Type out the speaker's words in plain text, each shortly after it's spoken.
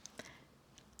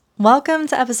Welcome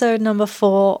to episode number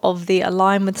 4 of the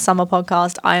Align with Summer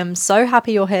podcast. I am so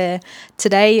happy you're here.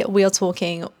 Today we are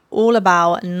talking all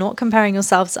about not comparing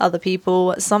yourself to other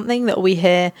people, something that we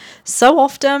hear so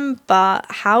often, but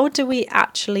how do we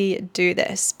actually do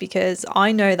this? Because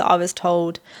I know that I was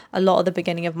told a lot at the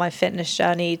beginning of my fitness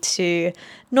journey to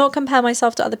not compare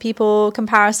myself to other people.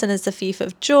 Comparison is the thief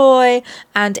of joy,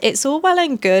 and it's all well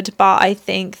and good, but I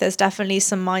think there's definitely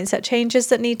some mindset changes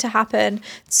that need to happen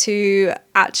to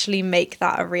actually make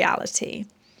that a reality.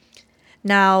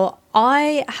 Now,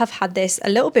 I have had this a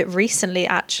little bit recently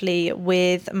actually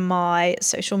with my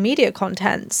social media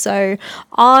content. So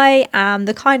I am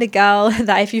the kind of girl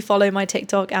that if you follow my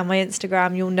TikTok and my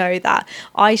Instagram, you'll know that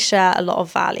I share a lot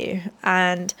of value.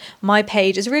 And my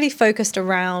page is really focused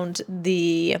around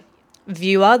the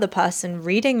viewer, the person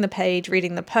reading the page,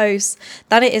 reading the posts,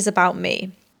 than it is about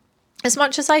me. As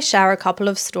much as I share a couple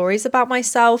of stories about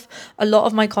myself, a lot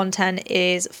of my content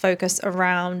is focused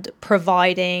around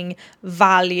providing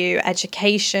value,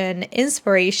 education,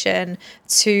 inspiration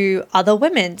to other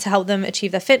women to help them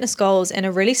achieve their fitness goals in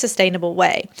a really sustainable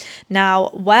way. Now,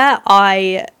 where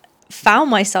I found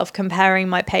myself comparing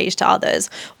my page to others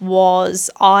was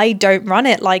I don't run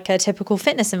it like a typical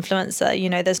fitness influencer. You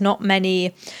know, there's not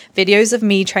many videos of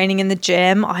me training in the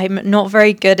gym. I'm not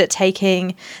very good at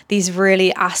taking these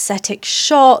really aesthetic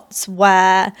shots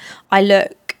where I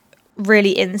look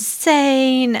really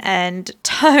insane and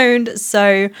toned.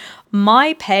 So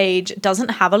my page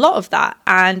doesn't have a lot of that,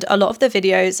 and a lot of the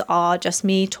videos are just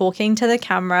me talking to the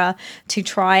camera to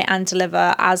try and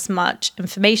deliver as much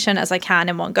information as I can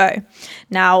in one go.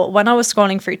 Now, when I was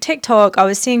scrolling through TikTok, I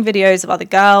was seeing videos of other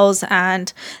girls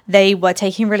and they were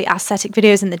taking really aesthetic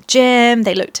videos in the gym.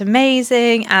 They looked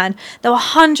amazing and there were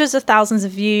hundreds of thousands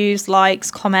of views,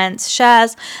 likes, comments,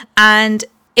 shares, and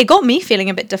it got me feeling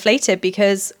a bit deflated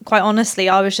because, quite honestly,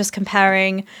 I was just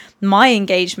comparing my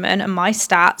engagement and my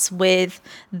stats with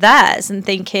theirs and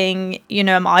thinking, you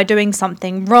know, am I doing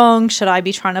something wrong? Should I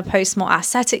be trying to post more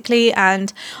aesthetically?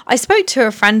 And I spoke to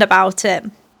a friend about it.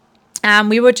 And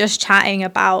we were just chatting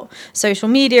about social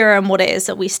media and what it is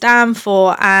that we stand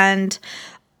for. And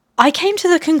I came to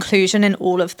the conclusion in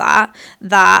all of that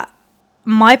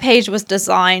my page was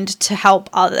designed to help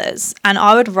others, and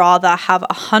I would rather have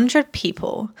 100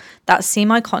 people that see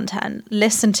my content,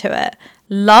 listen to it,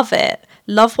 love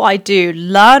what I do,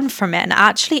 learn from it, and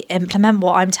actually implement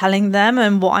what I'm telling them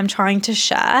and what I'm trying to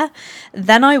share,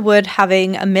 than I would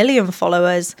having 1 million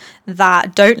followers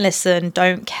that don't listen,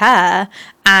 don't care,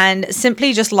 and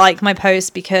simply just like my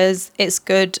post because it's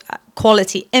good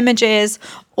quality images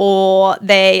or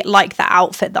they like the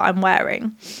outfit that I'm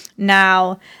wearing.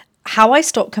 Now, how I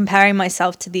stopped comparing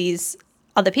myself to these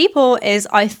other people is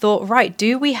I thought, right,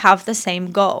 do we have the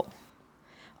same goal?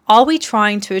 Are we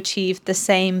trying to achieve the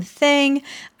same thing?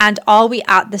 And are we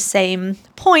at the same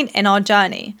point in our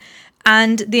journey?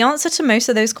 And the answer to most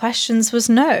of those questions was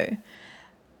no.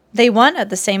 They weren't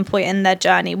at the same point in their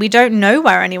journey. We don't know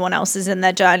where anyone else is in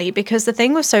their journey because the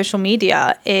thing with social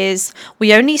media is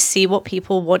we only see what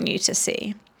people want you to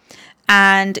see.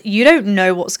 And you don't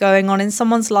know what's going on in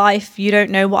someone's life. You don't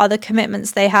know what other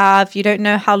commitments they have. You don't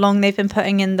know how long they've been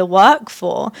putting in the work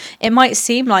for. It might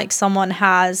seem like someone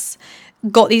has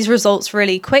got these results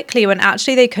really quickly when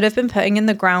actually they could have been putting in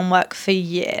the groundwork for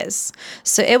years.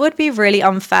 So it would be really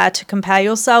unfair to compare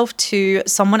yourself to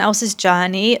someone else's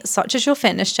journey, such as your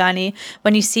fitness journey,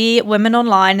 when you see women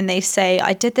online and they say,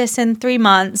 I did this in 3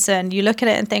 months, and you look at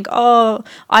it and think, oh,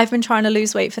 I've been trying to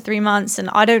lose weight for 3 months and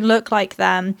I don't look like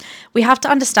them. We have to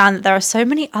understand that there are so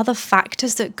many other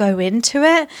factors that go into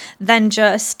it than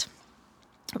just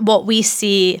what we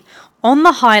see on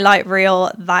the highlight reel,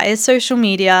 that is social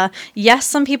media. Yes,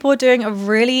 some people are doing a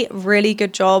really, really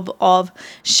good job of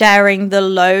sharing the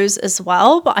lows as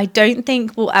well, but I don't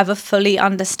think we'll ever fully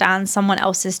understand someone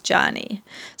else's journey.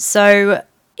 So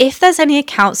if there's any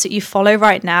accounts that you follow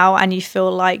right now and you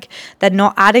feel like they're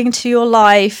not adding to your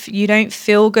life, you don't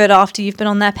feel good after you've been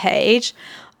on their page,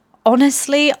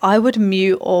 honestly, I would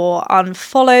mute or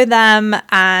unfollow them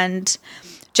and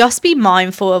just be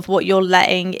mindful of what you're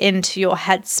letting into your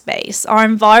headspace. Our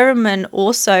environment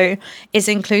also is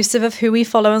inclusive of who we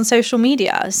follow on social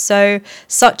media. So,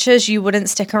 such as you wouldn't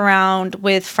stick around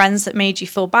with friends that made you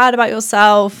feel bad about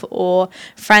yourself or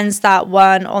friends that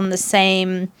weren't on the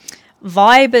same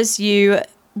vibe as you,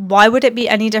 why would it be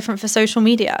any different for social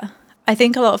media? I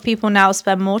think a lot of people now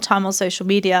spend more time on social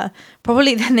media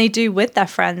probably than they do with their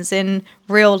friends in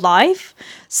real life.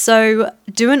 So,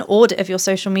 do an audit of your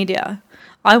social media.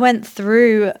 I went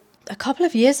through a couple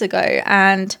of years ago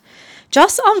and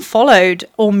just unfollowed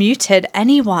or muted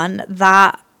anyone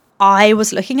that I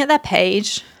was looking at their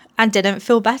page and didn't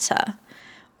feel better,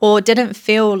 or didn't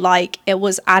feel like it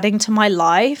was adding to my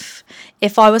life.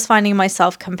 If I was finding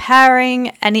myself comparing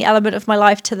any element of my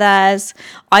life to theirs,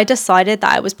 I decided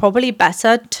that it was probably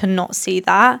better to not see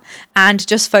that and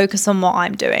just focus on what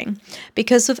I'm doing.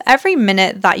 Because with every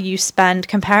minute that you spend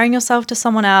comparing yourself to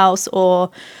someone else or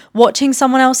watching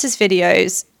someone else's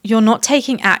videos, you're not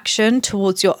taking action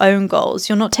towards your own goals.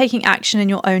 You're not taking action in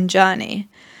your own journey.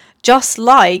 Just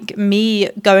like me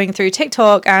going through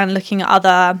TikTok and looking at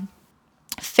other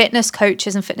fitness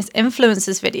coaches and fitness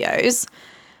influencers videos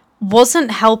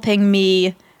wasn't helping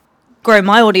me grow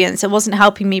my audience. It wasn't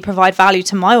helping me provide value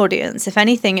to my audience. If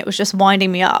anything, it was just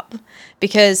winding me up,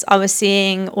 because I was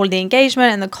seeing all the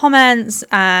engagement in the comments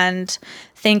and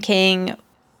thinking,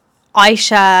 I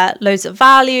share loads of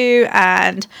value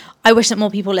and I wish that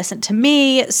more people listened to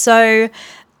me. So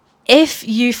if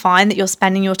you find that you're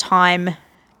spending your time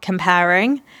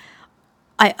comparing,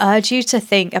 I urge you to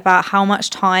think about how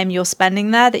much time you're spending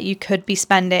there that you could be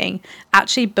spending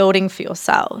actually building for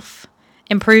yourself,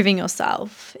 improving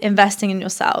yourself, investing in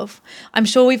yourself. I'm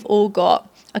sure we've all got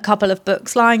a couple of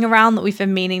books lying around that we've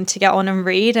been meaning to get on and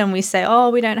read, and we say, oh,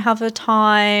 we don't have the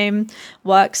time,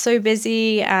 work's so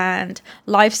busy and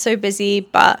life's so busy.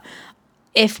 But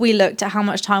if we looked at how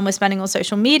much time we're spending on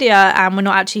social media and we're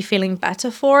not actually feeling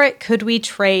better for it, could we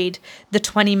trade the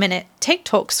 20-minute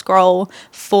TikTok scroll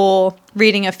for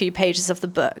reading a few pages of the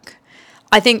book?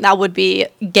 I think that would be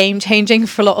game changing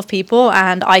for a lot of people,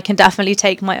 and I can definitely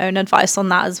take my own advice on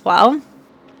that as well.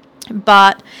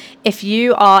 But if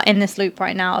you are in this loop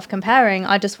right now of comparing,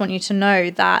 I just want you to know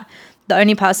that the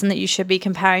only person that you should be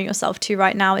comparing yourself to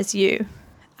right now is you.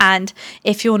 And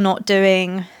if you're not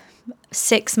doing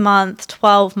 6-month,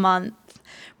 12-month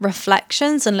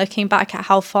reflections and looking back at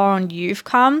how far on you've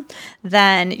come,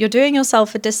 then you're doing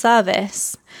yourself a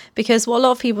disservice. Because what a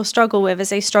lot of people struggle with is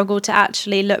they struggle to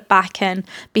actually look back and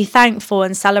be thankful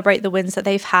and celebrate the wins that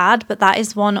they've had. But that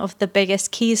is one of the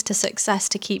biggest keys to success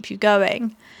to keep you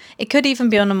going. It could even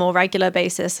be on a more regular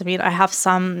basis. I mean, I have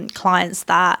some clients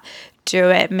that do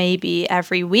it maybe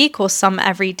every week or some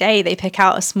every day. They pick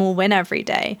out a small win every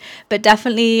day. But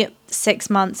definitely 6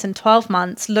 months and 12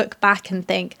 months, look back and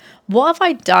think, what have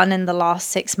I done in the last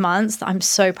 6 months that I'm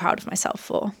so proud of myself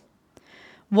for?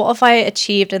 What have I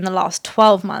achieved in the last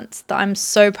 12 months that I'm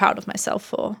so proud of myself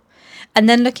for? And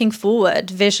then looking forward,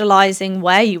 visualizing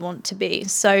where you want to be.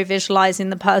 So visualizing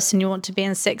the person you want to be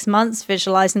in 6 months,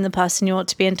 visualizing the person you want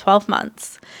to be in 12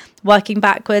 months, working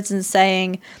backwards and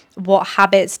saying, what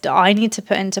habits do I need to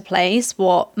put into place?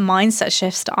 What mindset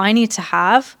shifts do I need to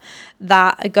have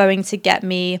that are going to get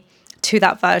me to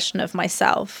that version of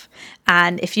myself?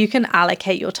 And if you can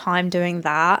allocate your time doing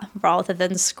that rather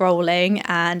than scrolling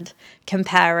and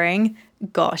comparing,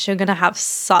 gosh, you're going to have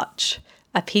such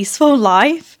a peaceful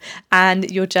life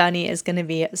and your journey is going to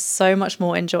be so much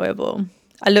more enjoyable.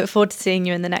 I look forward to seeing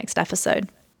you in the next episode.